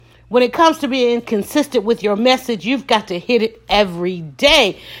when it comes to being consistent with your message, you've got to hit it every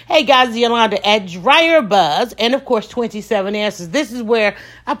day. Hey guys, Yolanda at Dryer Buzz, and of course 27 Answers. This is where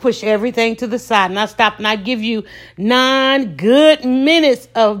I push everything to the side and I stop and I give you 9 good minutes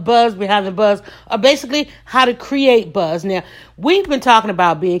of buzz behind the buzz, or basically how to create buzz. Now, we've been talking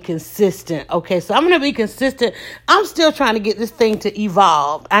about being consistent. Okay, so I'm going to be consistent. I'm still trying to get this thing to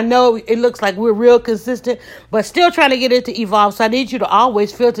evolve. I know it looks like we're real consistent, but still trying to get it to evolve. So I need you to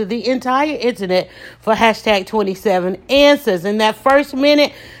always filter the entire internet for hashtag 27 Answers. In that first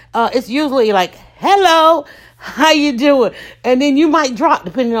minute, it's usually like, hello, how you doing? And then you might drop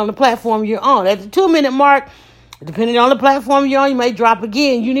depending on the platform you're on. At the 2-minute mark, depending on the platform you're on, you may drop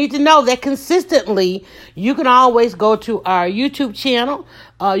again. You need to know that consistently, you can always go to our YouTube channel.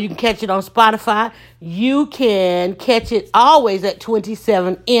 You can catch it on Spotify. You can catch it always at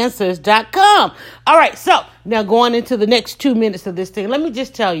 27answers.com. All right, so now going into the next 2 minutes of this thing, let me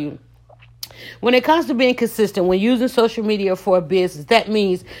just tell you. When it comes to being consistent, when using social media for a business, that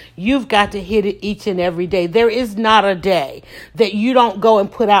means you've got to hit it each and every day. There is not a day that you don't go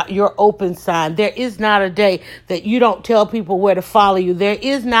and put out your open sign. There is not a day that you don't tell people where to follow you. There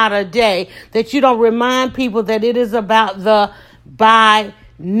is not a day that you don't remind people that it is about the buy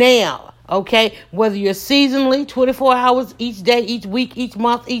now. Okay, whether you're seasonally, 24 hours each day, each week, each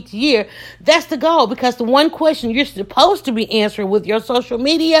month, each year, that's the goal. Because the one question you're supposed to be answering with your social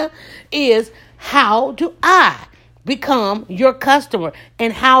media is, how do I become your customer?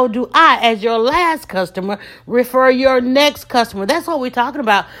 And how do I, as your last customer, refer your next customer? That's what we're talking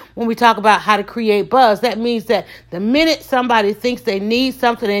about when we talk about how to create buzz. That means that the minute somebody thinks they need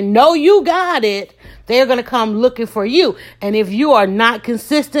something and know you got it, they're going to come looking for you. And if you are not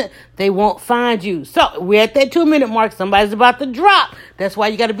consistent, they won't find you. So we're at that 2-minute mark. Somebody's about to drop. That's why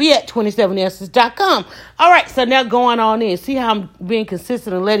you got to be at 27answers.com. All right. So now going on in. See how I'm being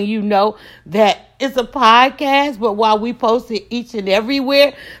consistent and letting you know that it's a podcast, but while we post it each and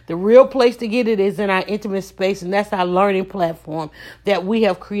everywhere, the real place to get it is in our intimate space, and that's our learning platform that we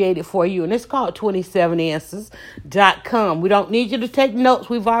have created for you, and it's called 27answers.com. We don't need you to take notes.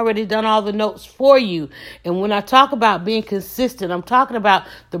 We've already done all the notes for you, and when I talk about being consistent, I'm talking about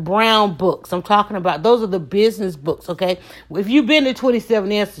the brown books. I'm talking about, those are the business books, okay? If you've been to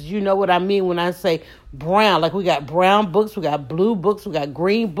 27 Answers, you know what I mean when I say brown. Like, we got brown books, we got blue books, we got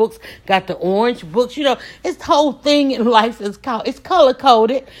green books, got the orange books. You know, it's the whole thing in life is called, it's color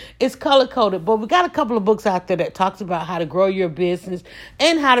coded. It's color coded, but we got a couple of books out there that talks about how to grow your business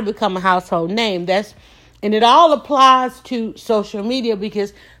and how to become a household name. And it all applies to social media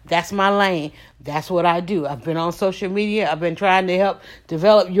because that's my lane. That's what I do. I've been on social media. I've been trying to help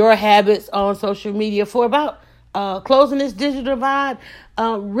develop your habits on social media for about closing this digital divide,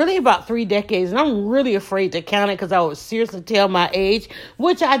 really about 3 decades. And I'm really afraid to count it because I would seriously tell my age,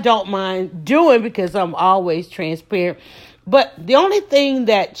 which I don't mind doing because I'm always transparent. But the only thing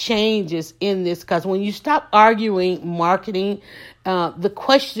that changes in this, because when you stop arguing marketing, the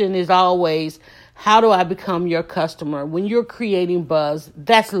question is always, how do I become your customer? When you're creating buzz,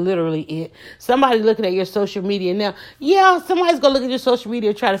 that's literally it. Somebody looking at your social media now, somebody's going to look at your social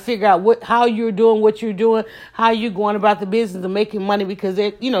media and try to figure out how you're doing, what you're doing, how you're going about the business and making money because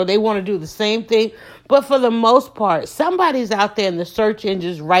they want to do the same thing. But for the most part, somebody's out there in the search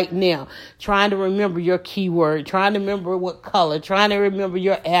engines right now trying to remember your keyword, trying to remember what color, trying to remember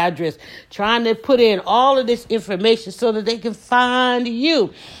your address, trying to put in all of this information so that they can find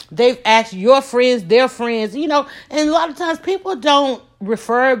you. They've asked your friends, their friends, and a lot of times people don't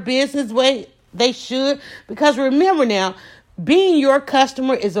refer business the way they should, because remember now, being your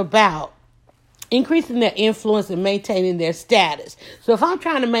customer is about increasing their influence and maintaining their status. So if I'm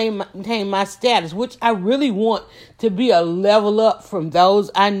trying to maintain my status, which I really want to be a level up from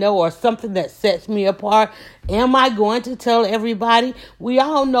those I know or something that sets me apart, am I going to tell everybody? We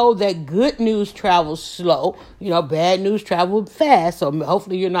all know that good news travels slow. Bad news travels fast. So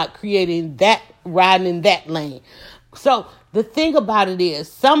hopefully you're not riding in that lane. So the thing about it is,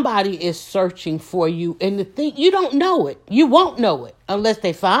 somebody is searching for you, and the thing, you don't know it. You won't know it unless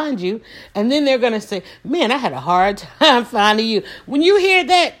they find you, and then they're going to say, man, I had a hard time finding you. When you hear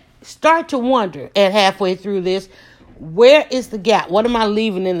that, start to wonder at halfway through this, where is the gap? What am I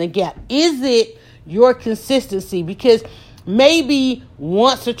leaving in the gap? Is it your consistency? Because maybe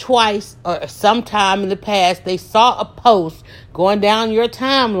once or twice or sometime in the past, they saw a post going down your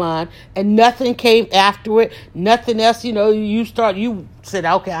timeline and nothing came after it. Nothing else, you said,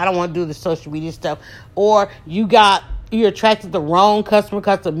 okay, I don't want to do the social media stuff. Or you attracted the wrong customer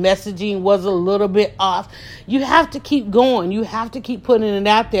because the messaging was a little bit off. You have to keep going. You have to keep putting it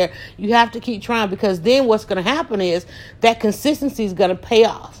out there. You have to keep trying, because then what's going to happen is that consistency is going to pay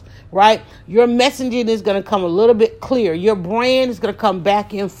off. right? Your messaging is going to come a little bit clear. Your brand is going to come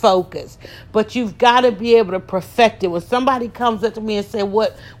back in focus. But you've got to be able to perfect it. When somebody comes up to me and say,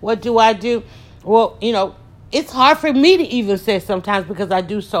 what do I do? Well, it's hard for me to even say sometimes because I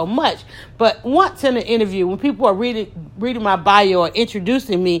do so much. But once in an interview, when people are reading my bio or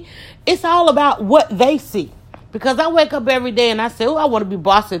introducing me, it's all about what they see. Because I wake up every day and I say, I want to be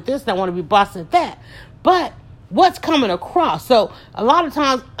boss at this and I want to be boss at that. But what's coming across? So a lot of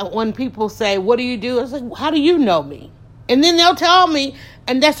times when people say, what do you do? I say, how do you know me? And then they'll tell me.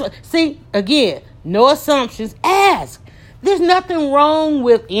 And that's what, see, again, no assumptions. Ask. There's nothing wrong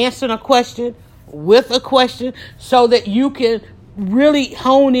with answering a question with a question so that you can really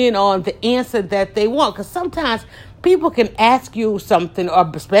hone in on the answer that they want. Because sometimes people can ask you something,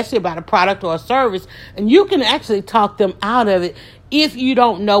 or especially about a product or a service, and you can actually talk them out of it if you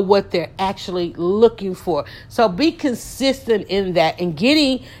don't know what they're actually looking for. So be consistent in that and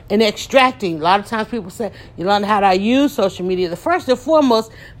getting and extracting. A lot of times people say, how do I use social media? The first and foremost,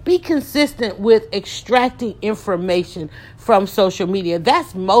 be consistent with extracting information from social media.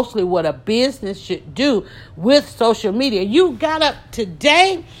 That's mostly what a business should do with social media. You got up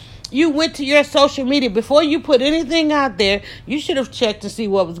today, you went to your social media. Before you put anything out there, you should have checked to see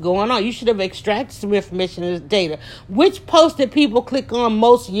what was going on. You should have extracted some information and data. Which post did people click on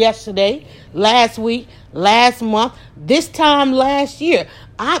most yesterday, last week, last month, this time last year?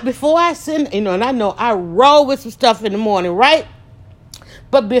 Before I send, and I know I roll with some stuff in the morning, right?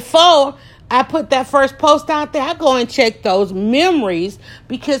 But before I put that first post out there, I go and check those memories,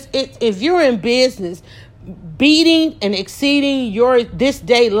 because if you're in business, beating and exceeding your this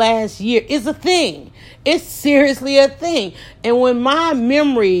day last year is a thing. It's seriously a thing. And when my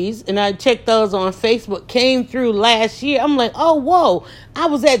memories, and I checked those on Facebook, came through last year, I'm like, oh, whoa, I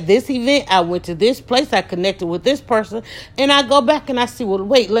was at this event. I went to this place. I connected with this person. And I go back and I see, well,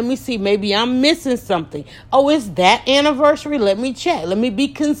 wait, let me see. Maybe I'm missing something. Oh, it's that anniversary? Let me check. Let me be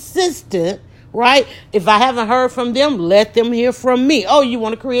consistent. Right? If I haven't heard from them, let them hear from me. Oh, you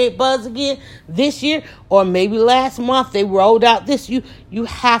want to create buzz again this year? Or maybe last month they rolled out this. You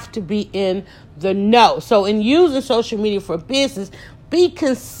have to be in the know. So in using social media for business, be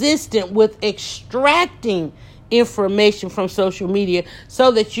consistent with extracting information from social media so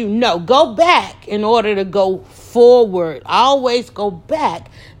that go back in order to go forward. Always go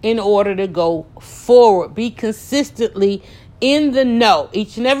back in order to go forward. Be consistently in the know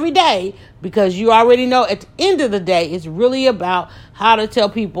each and every day, because you already know at the end of the day, it's really about how to tell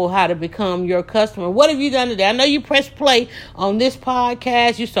people how to become your customer. What have you done today? I know you pressed play on this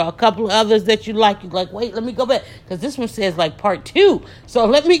podcast. You saw a couple of others that you like. You're like, wait, let me go back, because this one says like part 2. So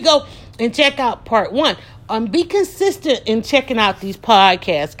let me go and check out part 1. Be consistent in checking out these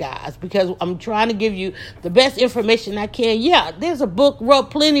podcasts, guys, because I'm trying to give you the best information I can. Yeah, there's a book,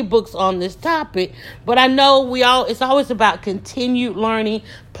 wrote plenty of books on this topic, but I know it's always about continued learning.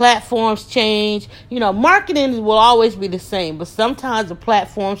 Platforms change. Marketing will always be the same, but sometimes the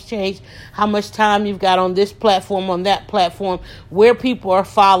platforms change. How much time you've got on this platform, on that platform, where people are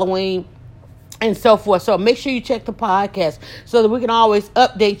following, and so forth. So make sure you check the podcast so that we can always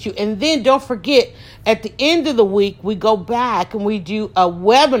update you. And then don't forget, at the end of the week, we go back and we do a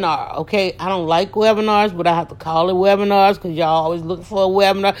webinar. Okay, I don't like webinars, but I have to call it webinars because y'all always looking for a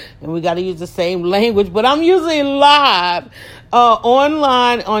webinar and we got to use the same language. But I'm usually live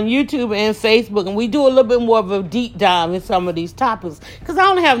online on YouTube and Facebook, and we do a little bit more of a deep dive in some of these topics, because I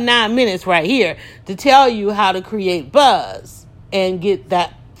only have 9 minutes right here to tell you how to create buzz and get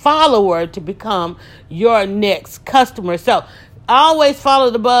that follower to become your next customer. So always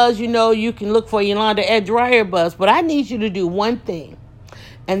follow the buzz. You can look for Yolanda at Dryer Buzz, but I need you to do one thing,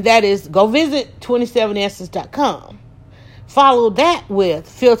 and that is go visit 27answers.com. Follow that with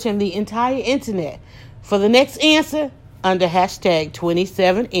filtering the entire internet for the next answer under hashtag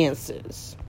 27answers.